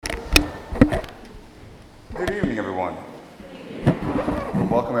Good evening, everyone.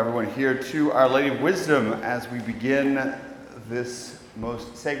 Welcome everyone here to Our Lady of Wisdom as we begin this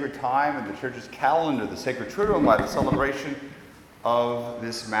most sacred time in the Church's calendar, the Sacred Triduum, by the celebration of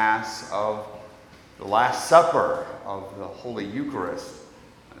this Mass of the Last Supper of the Holy Eucharist.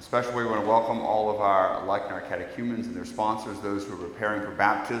 Especially, we want to welcome all of our elect and our catechumens and their sponsors, those who are preparing for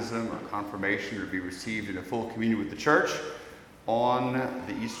baptism or confirmation or to be received in a full communion with the Church on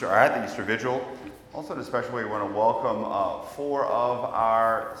the Easter, or at the Easter Vigil. Also, in a special way, we want to welcome 4 of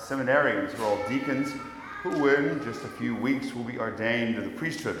our seminarians who are all deacons, who in just a few weeks will be ordained to the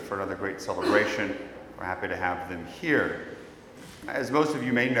priesthood for another great celebration. We're happy to have them here. As most of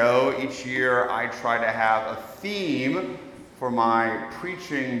you may know, each year I try to have a theme for my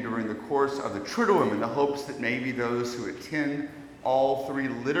preaching during the course of the Triduum in the hopes that maybe those who attend all 3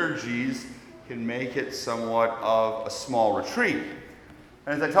 liturgies can make it somewhat of a small retreat.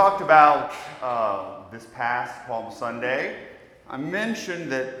 And as I talked about this past Palm Sunday, I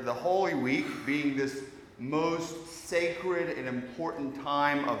mentioned that the Holy Week, being this most sacred and important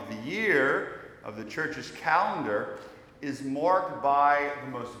time of the year of the Church's calendar, is marked by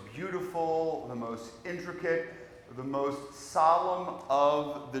the most beautiful, the most intricate, the most solemn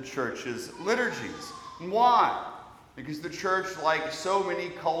of the Church's liturgies. And why? Because the Church, like so many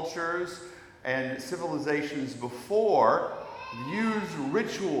cultures and civilizations before, use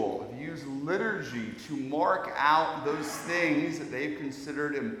ritual, use liturgy to mark out those things that they've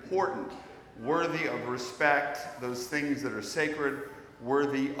considered important, worthy of respect, those things that are sacred,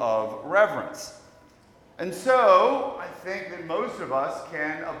 worthy of reverence. And so, I think that most of us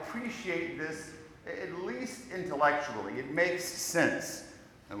can appreciate this, at least intellectually. It makes sense.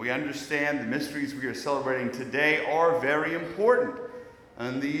 And we understand the mysteries we are celebrating today are very important.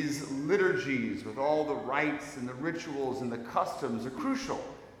 And these liturgies with all the rites and the rituals and the customs are crucial.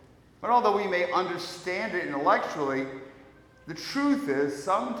 But although we may understand it intellectually, the truth is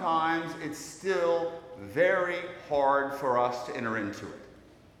sometimes it's still very hard for us to enter into it,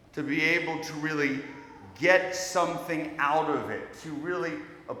 to be able to really get something out of it, to really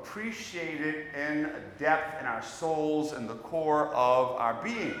appreciate it in depth in our souls and the core of our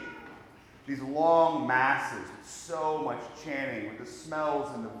being. These long masses with so much chanting, with the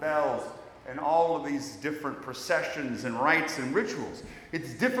smells and the bells, and all of these different processions and rites and rituals.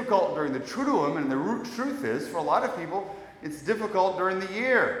 It's difficult during the Triduum, and the truth is, for a lot of people, it's difficult during the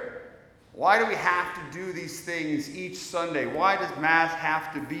year. Why do we have to do these things each Sunday? Why does Mass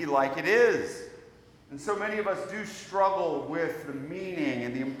have to be like it is? And so many of us do struggle with the meaning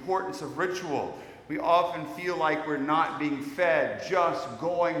and the importance of ritual. We often feel like we're not being fed, just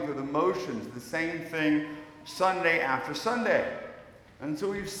going through the motions, the same thing Sunday after Sunday. And so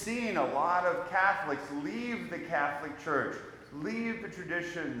we've seen a lot of Catholics leave the Catholic Church, leave the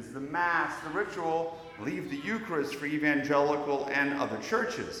traditions, the Mass, the ritual, leave the Eucharist for evangelical and other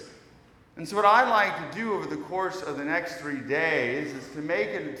churches. And so what I'd like to do over the course of the next 3 days is to make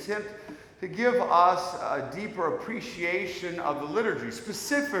an attempt to give us a deeper appreciation of the liturgy,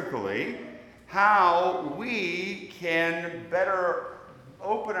 specifically how we can better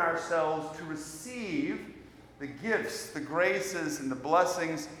open ourselves to receive the gifts, the graces, and the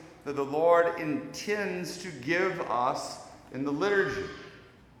blessings that the Lord intends to give us in the liturgy.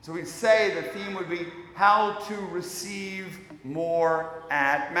 So we'd say the theme would be how to receive more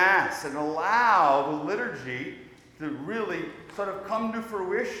at Mass and allow the liturgy to really sort of come to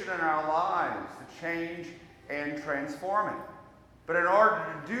fruition in our lives, to change and transform it. But in order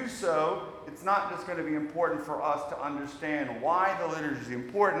to do so, it's not just going to be important for us to understand why the liturgy is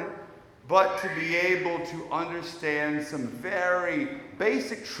important, but to be able to understand some very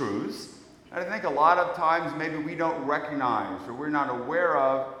basic truths that I think a lot of times maybe we don't recognize or we're not aware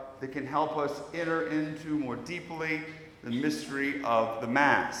of that can help us enter into more deeply the mystery of the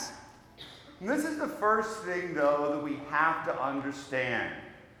Mass. And this is the first thing, though, that we have to understand.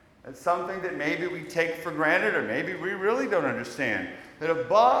 It's something that maybe we take for granted or maybe we really don't understand. That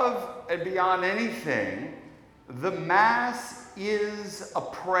above and beyond anything, the Mass is a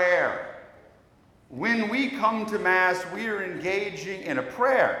prayer. When we come to Mass, we are engaging in a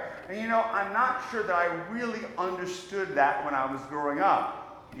prayer. And you know, I'm not sure that I really understood that when I was growing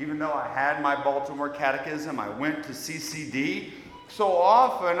up. Even though I had my Baltimore Catechism, I went to CCD. So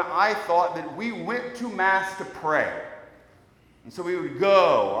often I thought that we went to Mass to pray. And so we would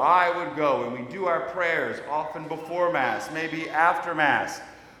go, or I would go, and we do our prayers, often before Mass, maybe after Mass.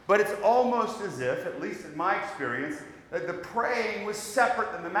 But it's almost as if, at least in my experience, that the praying was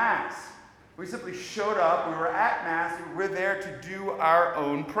separate than the Mass. We simply showed up, we were at Mass, we were there to do our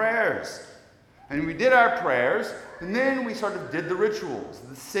own prayers. And we did our prayers, and then we sort of did the rituals,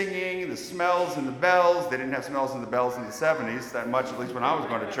 the singing, the smells and the bells. They didn't have smells and the bells in the 70s, that much, at least when I was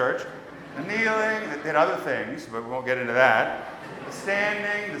going to church. The kneeling, they did other things, but we won't get into that. The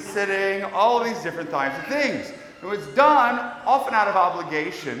standing, the sitting, all of these different types of things. It was done often out of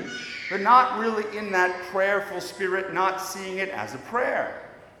obligation, but not really in that prayerful spirit, not seeing it as a prayer.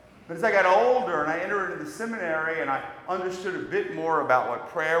 But as I got older and I entered into the seminary and I understood a bit more about what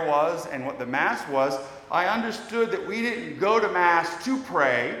prayer was and what the Mass was, I understood that we didn't go to Mass to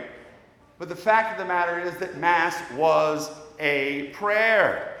pray, but the fact of the matter is that Mass was a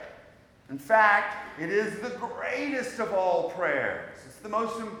prayer. In fact, it is the greatest of all prayers. It's the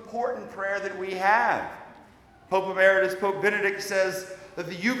most important prayer that we have. Pope Emeritus Pope Benedict says that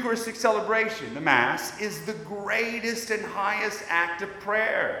the Eucharistic celebration, the Mass, is the greatest and highest act of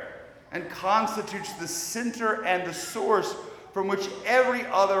prayer and constitutes the center and the source from which every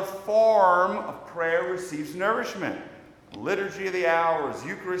other form of prayer receives nourishment. Liturgy of the Hours,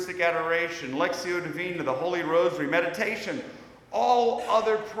 Eucharistic adoration, Lectio Divina, the Holy Rosary, meditation, all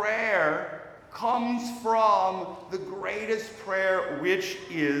other prayer comes from the greatest prayer, which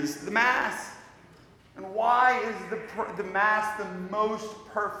is the Mass. And why is the Mass the most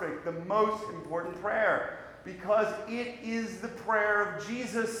perfect, the most important prayer? Because it is the prayer of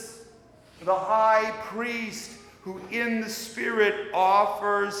Jesus, the high priest, who in the Spirit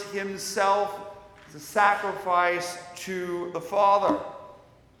offers himself as a sacrifice to the Father.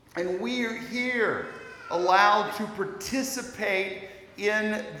 And we are here allowed to participate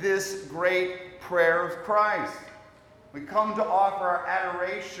in this great prayer of Christ. We come to offer our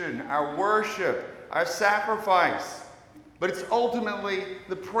adoration, our worship, our sacrifice. But it's ultimately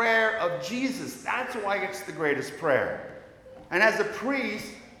the prayer of Jesus. That's why it's the greatest prayer. And as a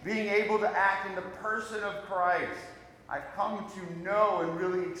priest, being able to act in the person of Christ, I've come to know and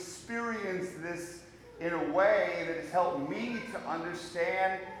really experience this in a way that has helped me to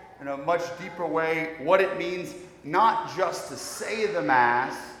understand in a much deeper way what it means not just to say the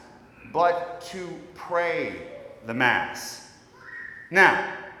Mass, but to pray the Mass.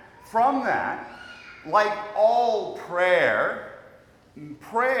 Now, from that, like all prayer,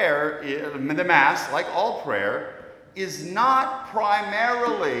 the Mass, like all prayer, is not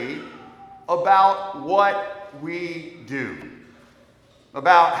primarily about what we do,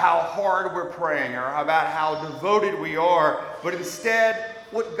 about how hard we're praying, or about how devoted we are, but instead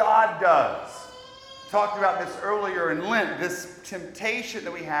what God does. We talked about this earlier in Lent, this temptation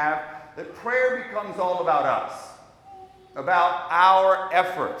that we have, that prayer becomes all about us, about our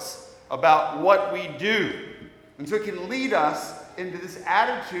efforts, about what we do. And so it can lead us into this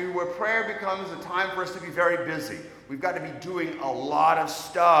attitude where prayer becomes a time for us to be very busy. We've got to be doing a lot of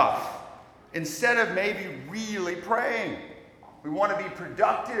stuff instead of maybe really praying. We want to be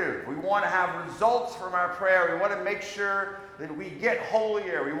productive. We want to have results from our prayer. We want to make sure that we get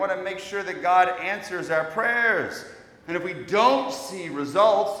holier. We want to make sure that God answers our prayers. And if we don't see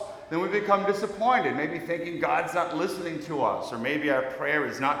results, then we become disappointed, maybe thinking God's not listening to us, or maybe our prayer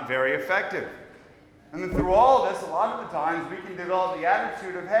is not very effective. And then through all this, a lot of the times we can develop the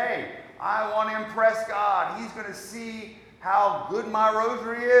attitude of, hey, I want to impress God. He's going to see how good my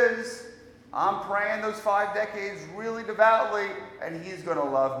rosary is. I'm praying those 5 decades really devoutly, and He's going to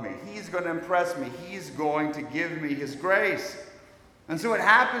love me. He's going to impress me. He's going to give me His grace. And so what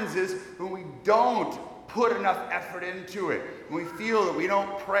happens is when we don't put enough effort into it, when we feel that we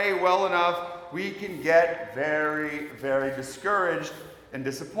don't pray well enough, we can get very, very discouraged and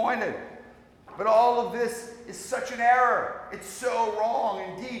disappointed. But all of this is such an error. It's so wrong.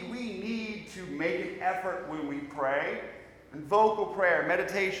 Indeed, we need to make an effort when we pray. And vocal prayer,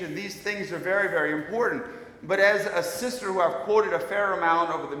 meditation, these things are very, very important. But as a sister who I've quoted a fair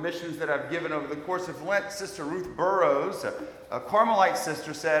amount over the missions that I've given over the course of Lent, Sister Ruth Burroughs, a Carmelite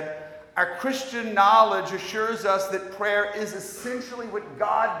sister, said, "Our Christian knowledge assures us that prayer is essentially what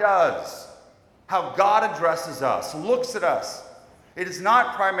God does, how God addresses us, looks at us. It is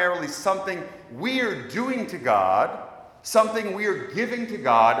not primarily something we are doing to God, something we are giving to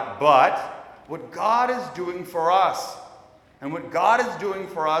God, but what God is doing for us. And what God is doing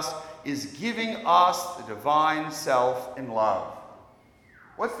for us is giving us the divine self in love."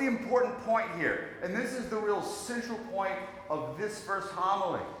 What's the important point here? And this is the real central point of this first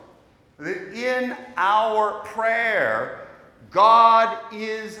homily. That in our prayer, God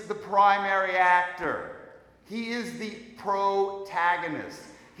is the primary actor. He is the protagonist.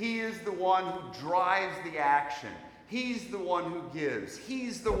 He is the one who drives the action. He's the one who gives.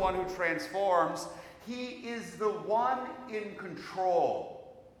 He's the one who transforms. He is the one in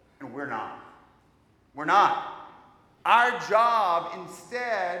control. And we're not. We're not. Our job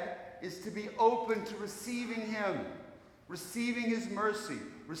instead is to be open to receiving him, receiving his mercy,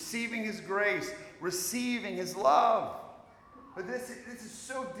 receiving his grace, receiving his love. But this is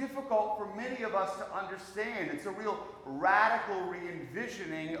so difficult for many of us to understand. It's a real radical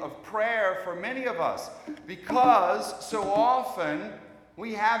re-envisioning of prayer for many of us, because so often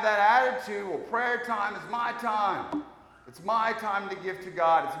we have that attitude, well, prayer time is my time. It's my time to give to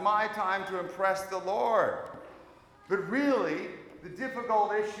God. It's my time to impress the Lord. But really, the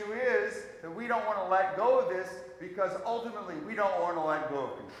difficult issue is that we don't want to let go of this because ultimately we don't want to let go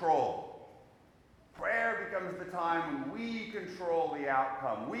of control. Prayer becomes the time when we control the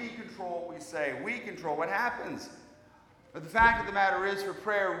outcome. We control what we say. We control what happens. But the fact of the matter is, for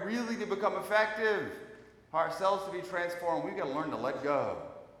prayer really to become effective, for ourselves to be transformed, we've got to learn to let go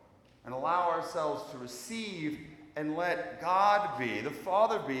and allow ourselves to receive and let God be, the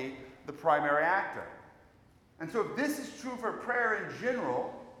Father be, the primary actor. And so if this is true for prayer in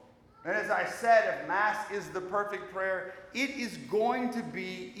general, and as I said, if Mass is the perfect prayer, it is going to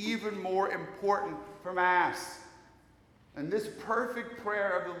be even more important for Mass. And this perfect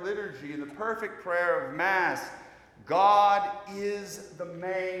prayer of the liturgy and the perfect prayer of Mass, God is the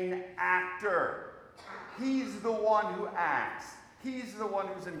main actor. He's the one who acts. He's the one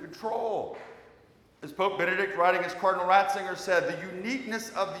who's in control. As Pope Benedict, writing as Cardinal Ratzinger, said, the uniqueness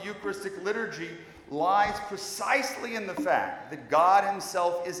of the Eucharistic liturgy lies precisely in the fact that God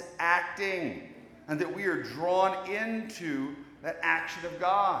himself is acting and that we are drawn into that action of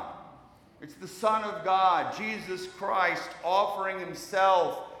God. It's the Son of God, Jesus Christ, offering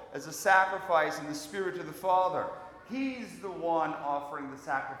himself as a sacrifice in the Spirit to the Father. He's the one offering the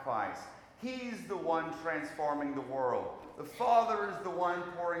sacrifice. He's the one transforming the world. The Father is the one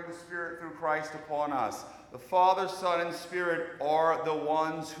pouring the Spirit through Christ upon us. The Father, Son, and Spirit are the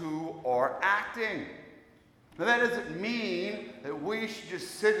ones who are acting. Now that doesn't mean that we should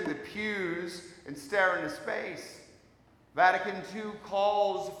just sit in the pews and stare into space. Vatican II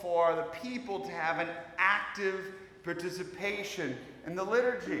calls for the people to have an active participation in the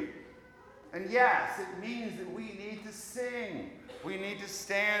liturgy. And yes, it means that we need to sing. We need to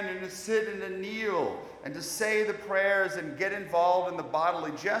stand and to sit and to kneel and to say the prayers and get involved in the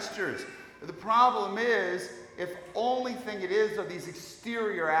bodily gestures. But the problem is, if only thing it is are these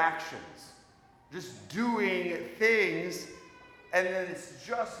exterior actions, just doing things, and then it's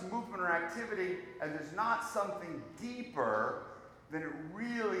just movement or activity, and there's not something deeper, then it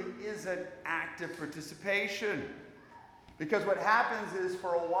really isn't active participation. Because what happens is,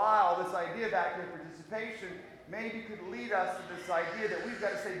 for a while, this idea of active participation maybe could lead us to this idea that we've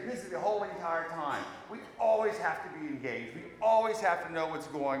got to stay busy the whole entire time. We always have to be engaged. We always have to know what's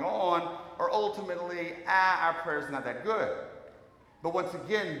going on, or ultimately, our prayer's not that good. But once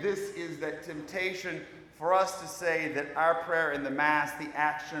again, this is that temptation for us to say that our prayer in the Mass, the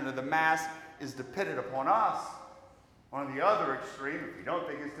action of the Mass, is dependent upon us. On the other extreme, if we don't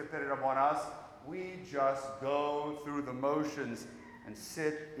think it's dependent upon us, we just go through the motions and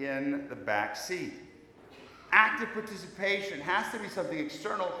sit in the back seat. Active participation has to be something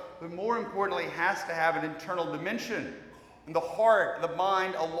external, but more importantly, has to have an internal dimension. And the heart, the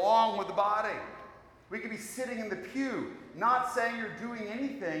mind, along with the body. We could be sitting in the pew, not saying you're doing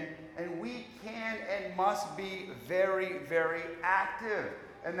anything, and we can and must be very, very active.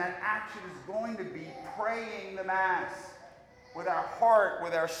 And that action is going to be praying the Mass with our heart,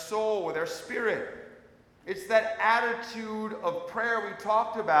 with our soul, with our spirit. It's that attitude of prayer we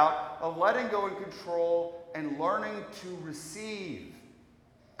talked about, of letting go and control and learning to receive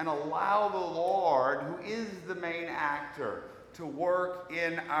and allow the Lord, who is the main actor, to work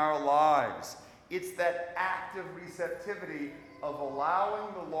in our lives. It's that active receptivity of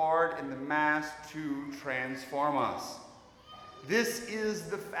allowing the Lord in the Mass to transform us. This is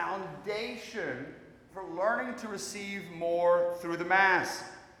the foundation for learning to receive more through the Mass.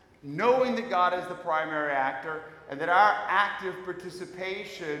 Knowing that God is the primary actor and that our active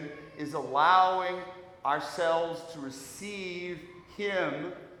participation is allowing ourselves to receive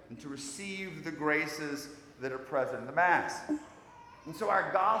Him and to receive the graces that are present in the Mass. And so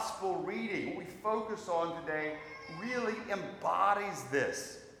our gospel reading, what we focus on today, really embodies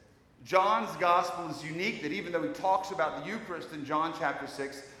this. John's gospel is unique that even though he talks about the Eucharist in John chapter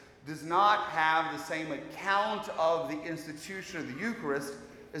 6, does not have the same account of the institution of the Eucharist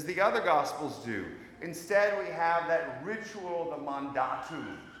as the other Gospels do. Instead, we have that ritual, the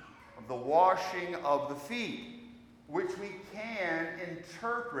mandatum, of the washing of the feet, which we can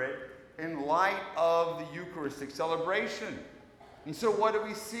interpret in light of the Eucharistic celebration. And so what do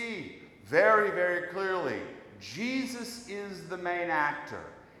we see? Very, very clearly, Jesus is the main actor.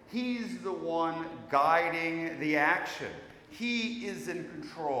 He's the one guiding the action. He is in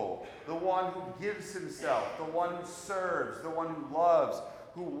control, the one who gives himself, the one who serves, the one who loves,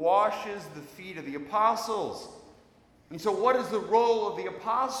 who washes the feet of the apostles. And so what is the role of the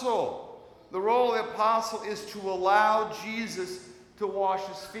apostle? The role of the apostle is to allow Jesus to wash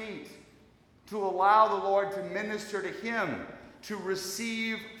his feet, to allow the Lord to minister to him, to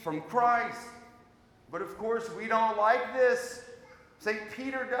receive from Christ. But of course, we don't like this. St.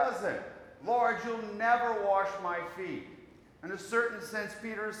 Peter doesn't. Lord, you'll never wash my feet. In a certain sense,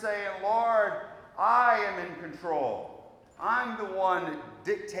 Peter is saying, Lord, I am in control. I'm the one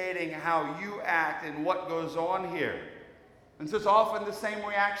dictating how you act and what goes on here. And so it's often the same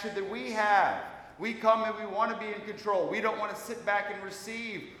reaction that we have. We come and we want to be in control. We don't want to sit back and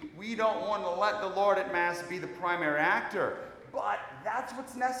receive. We don't want to let the Lord at Mass be the primary actor. But that's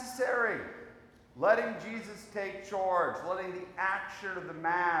what's necessary. Letting Jesus take charge, letting the action of the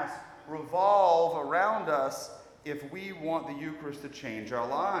Mass revolve around us if we want the Eucharist to change our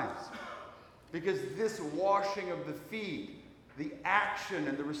lives. Because this washing of the feet, the action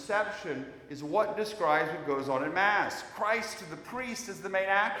and the reception, is what describes what goes on in Mass. Christ, the priest, is the main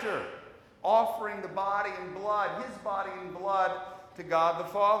actor, offering the body and blood, his body and blood, to God the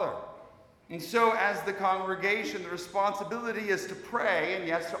Father. And so as the congregation, the responsibility is to pray, and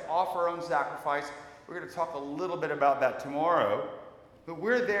yes, to offer our own sacrifice. We're going to talk a little bit about that tomorrow. But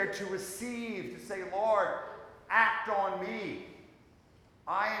we're there to receive, to say, Lord, act on me.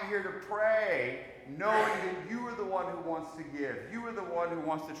 I am here to pray, knowing that you are the one who wants to give. You are the one who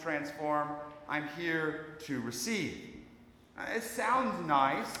wants to transform. I'm here to receive. It sounds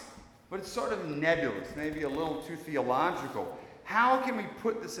nice, but it's sort of nebulous, maybe a little too theological. How can we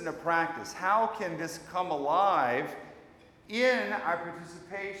put this into practice? How can this come alive in our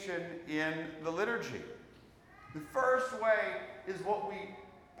participation in the liturgy? The first way is what we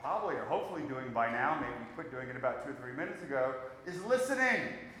probably are hopefully doing by now, maybe we quit doing it about 2 or 3 minutes ago, is listening.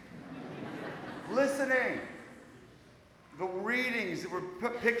 Listening. The readings that were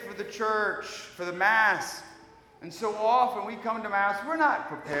picked for the church, for the Mass. And so often we come to Mass, we're not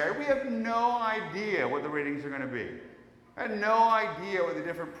prepared. We have no idea what the readings are going to be. I had no idea what the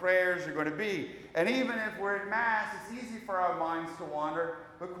different prayers are going to be. And even if we're at Mass, it's easy for our minds to wander,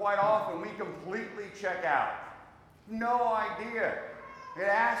 but quite often we completely check out. No idea. It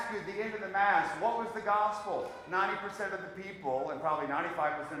asks you at the end of the Mass, what was the gospel? 90% of the people, and probably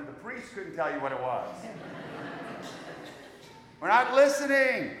 95% of the priests, couldn't tell you what it was. We're not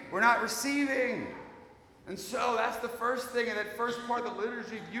listening. We're not receiving. And so that's the first thing in that first part of the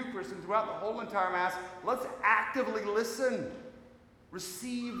liturgy of Eucharist and throughout the whole entire Mass. Let's actively listen.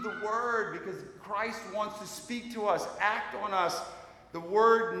 Receive the Word because Christ wants to speak to us, act on us. The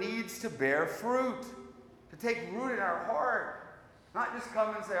Word needs to bear fruit, to take root in our heart. Not just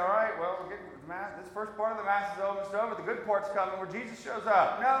come and say, all right, well, we're getting the Mass. This first part of the Mass is almost over. The good part's coming where Jesus shows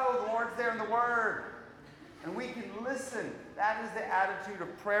up. No, the Lord's there in the Word. And we can listen. That is the attitude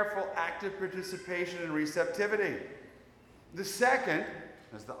of prayerful, active participation and receptivity. The second,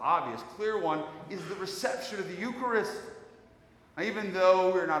 as the obvious, clear one, is the reception of the Eucharist. Now, even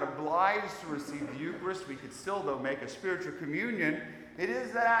though we're not obliged to receive the Eucharist, we could still, though, make a spiritual communion. It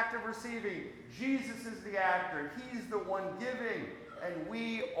is that act of receiving. Jesus is the actor. He's the one giving, and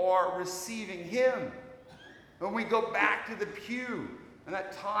we are receiving him. When we go back to the pew, and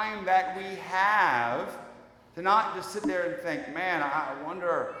that time that we have to not just sit there and think, man, I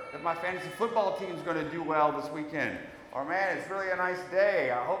wonder if my fantasy football team is going to do well this weekend. Or, man, it's really a nice day.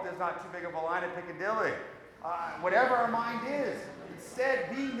 I hope there's not too big of a line at Piccadilly. Whatever our mind is.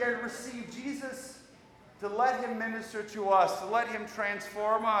 Instead, being there to receive Jesus, to let him minister to us, to let him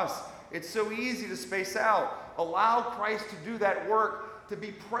transform us. It's so easy to space out. Allow Christ to do that work, to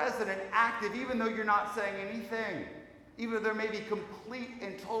be present and active, even though you're not saying anything. Even though there may be complete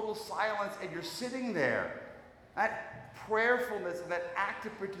and total silence and you're sitting there. That prayerfulness and that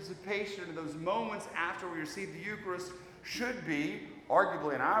active participation in those moments after we receive the Eucharist should be,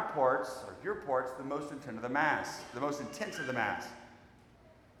 arguably in our parts, or your parts, the most intense of the Mass. The most intense of the Mass.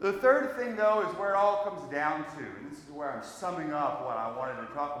 The third thing, though, is where it all comes down to, and this is where I'm summing up what I wanted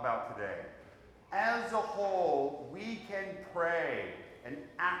to talk about today. As a whole, we can pray and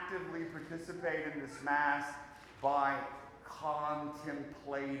actively participate in this Mass by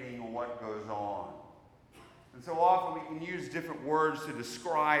contemplating what goes on. And so often we can use different words to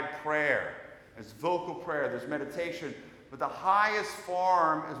describe prayer. There's vocal prayer, there's meditation, but the highest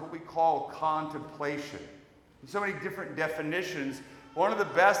form is what we call contemplation. And so many different definitions. One of the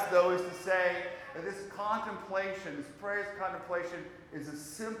best, though, is to say that this contemplation, this prayer's contemplation, is a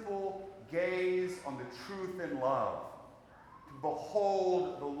simple gaze on the truth and love. To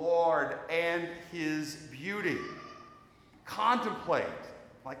behold the Lord and his beauty. Contemplate,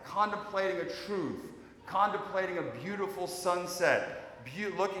 like contemplating a truth, contemplating a beautiful sunset,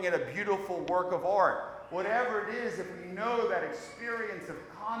 looking at a beautiful work of art. Whatever it is, if we know that experience of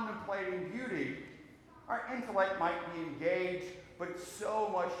contemplating beauty, our intellect might be engaged, but so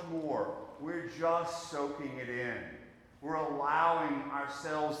much more. We're just soaking it in. We're allowing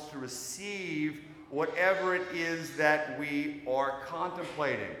ourselves to receive whatever it is that we are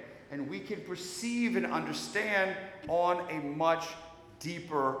contemplating. And we can perceive and understand on a much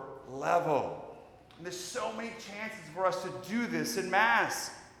deeper level. And there's so many chances for us to do this in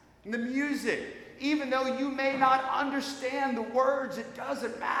Mass. And the music, even though you may not understand the words, it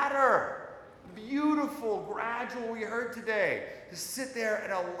doesn't matter. Beautiful, gradual we heard today. To sit there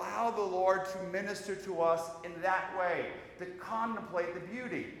and allow the Lord to minister to us in that way. To contemplate the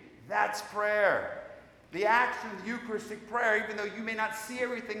beauty. That's prayer. The action of the Eucharistic prayer, even though you may not see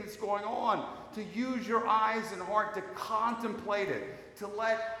everything that's going on, to use your eyes and heart to contemplate it, to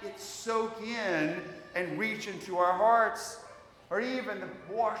let it soak in and reach into our hearts. Or even the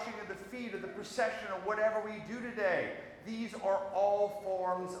washing of the feet, or the procession, or whatever we do today. These are all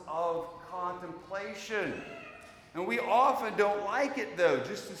forms of contemplation. And we often don't like it, though,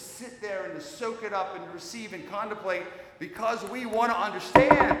 just to sit there and to soak it up and to receive and contemplate, because we want to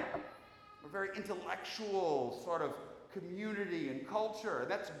understand. We're very intellectual sort of community and culture.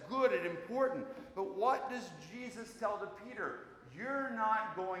 And that's good and important. But what does Jesus tell to Peter? You're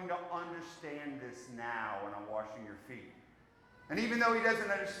not going to understand this now when I'm washing your feet. And even though he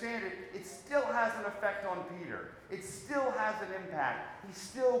doesn't understand it, it still has an effect on Peter. It still has an impact. He's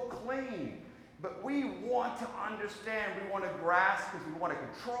still clean. But we want to understand. We want to grasp because we want to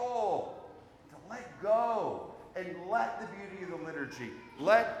control. To let go and let the beauty of the liturgy,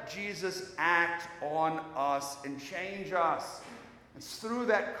 let Jesus act on us and change us. It's through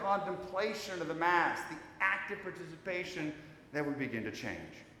that contemplation of the Mass, the active participation, that we begin to change.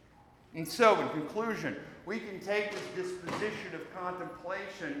 And so, in conclusion, we can take this disposition of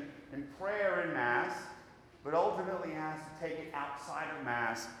contemplation and prayer in Mass, but ultimately has to take it outside of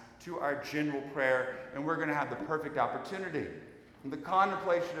Mass to our general prayer, and we're going to have the perfect opportunity. In the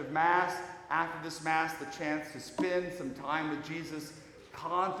contemplation of Mass, after this Mass, the chance to spend some time with Jesus,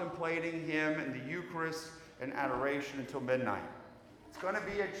 contemplating him in the Eucharist and adoration until midnight. It's going to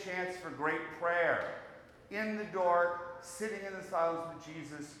be a chance for great prayer. In the dark, sitting in the silence with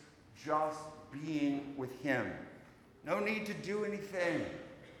Jesus, just being with him. No need to do anything.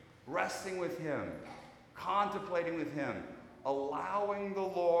 Resting with him. Contemplating with him. Allowing the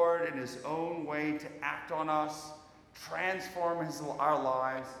Lord in his own way to act on us, transform our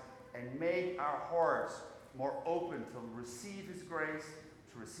lives, and make our hearts more open to receive his grace,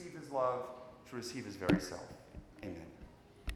 to receive his love, to receive his very self.